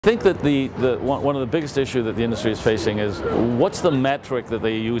I think that one of the biggest issues that the industry is facing is what's the metric that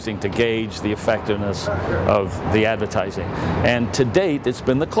they're using to gauge the effectiveness of the advertising. And to date, it's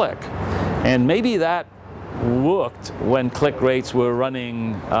been the click. And maybe that worked when click rates were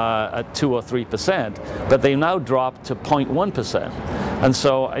running at 2 or 3%, but they now dropped to 0.1%. And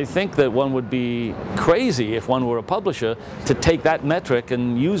so I think that one would be crazy if one were a publisher to take that metric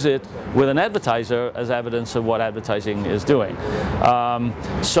and use it with an advertiser as evidence of what advertising is doing.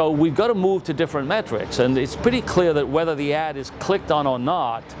 So we've got to move to different metrics, and it's pretty clear that whether the ad is clicked on or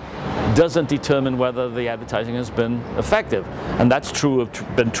not doesn't determine whether the advertising has been effective. And that's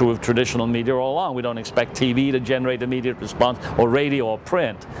been true of traditional media all along. We don't expect TV to generate immediate response, or radio or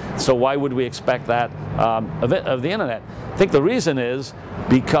print. So why would we expect that of the internet? I think the reason is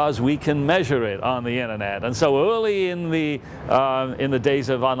because we can measure it on the internet. And so early in the days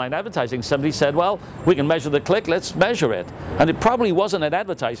of online advertising, somebody said, well, we can measure the click, let's measure it. And it probably wasn't an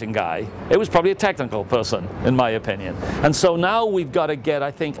advertising guy. It was probably a technical person, in my opinion. And so now we've got to get,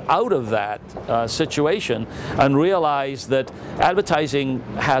 I think, out of that situation and realize that advertising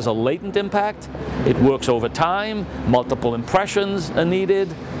has a latent impact. It works over time, multiple impressions are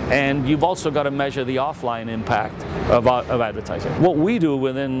needed, and you've also got to measure the offline impact of advertising. What we do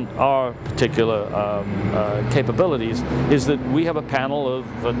within our particular capabilities is that we have a panel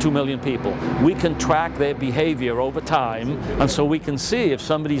of 2 million people. We can track their behavior over time, and so we can see if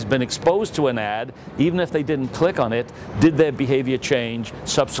somebody's been exposed to an ad, even if they didn't click on it, did their behavior change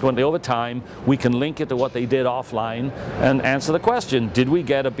subsequently over time. We can link it to what they did offline and answer the question, did we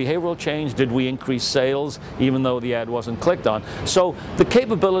get a behavioral change? Did we increase sales even though the ad wasn't clicked on? So the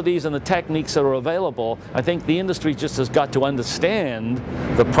capabilities and the techniques that are available, I think the industry just has got to understand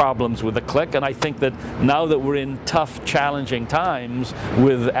the problems with the click, and I think that now that we're in tough, challenging times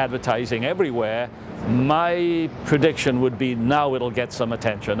with advertising everywhere, my prediction would be now it'll get some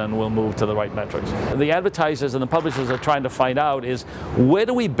attention and we'll move to the right metrics. The advertisers and the publishers are trying to find out is, where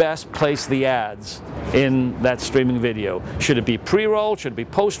do we best place the ads in that streaming video? Should it be pre-roll? Should it be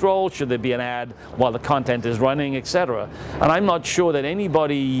post-roll? Should there be an ad while the content is running, etc.? And I'm not sure that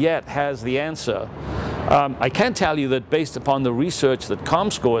anybody yet has the answer. I can tell you that based upon the research that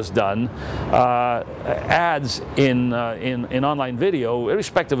comScore has done, ads in online video,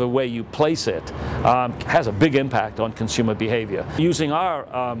 irrespective of where you place it, has a big impact on consumer behavior. Using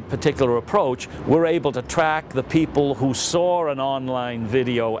our particular approach, we're able to track the people who saw an online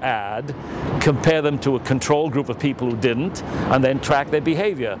video ad, compare them to a control group of people who didn't, and then track their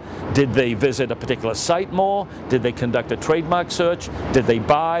behavior. Did they visit a particular site more? Did they conduct a trademark search? Did they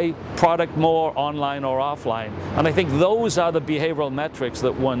buy product more online or offline? And I think those are the behavioral metrics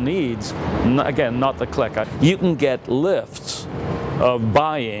that one needs. Again, not the click. You can get lifts of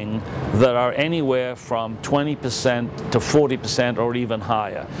buying that are anywhere from 20% to 40% or even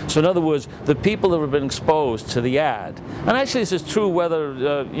higher. So in other words, the people that have been exposed to the ad, and actually this is true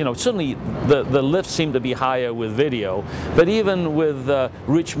whether, certainly the lifts seem to be higher with video, but even with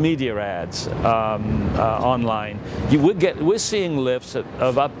rich media ads online, we're seeing lifts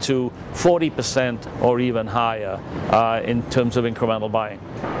of up to 40% or even higher in terms of incremental buying.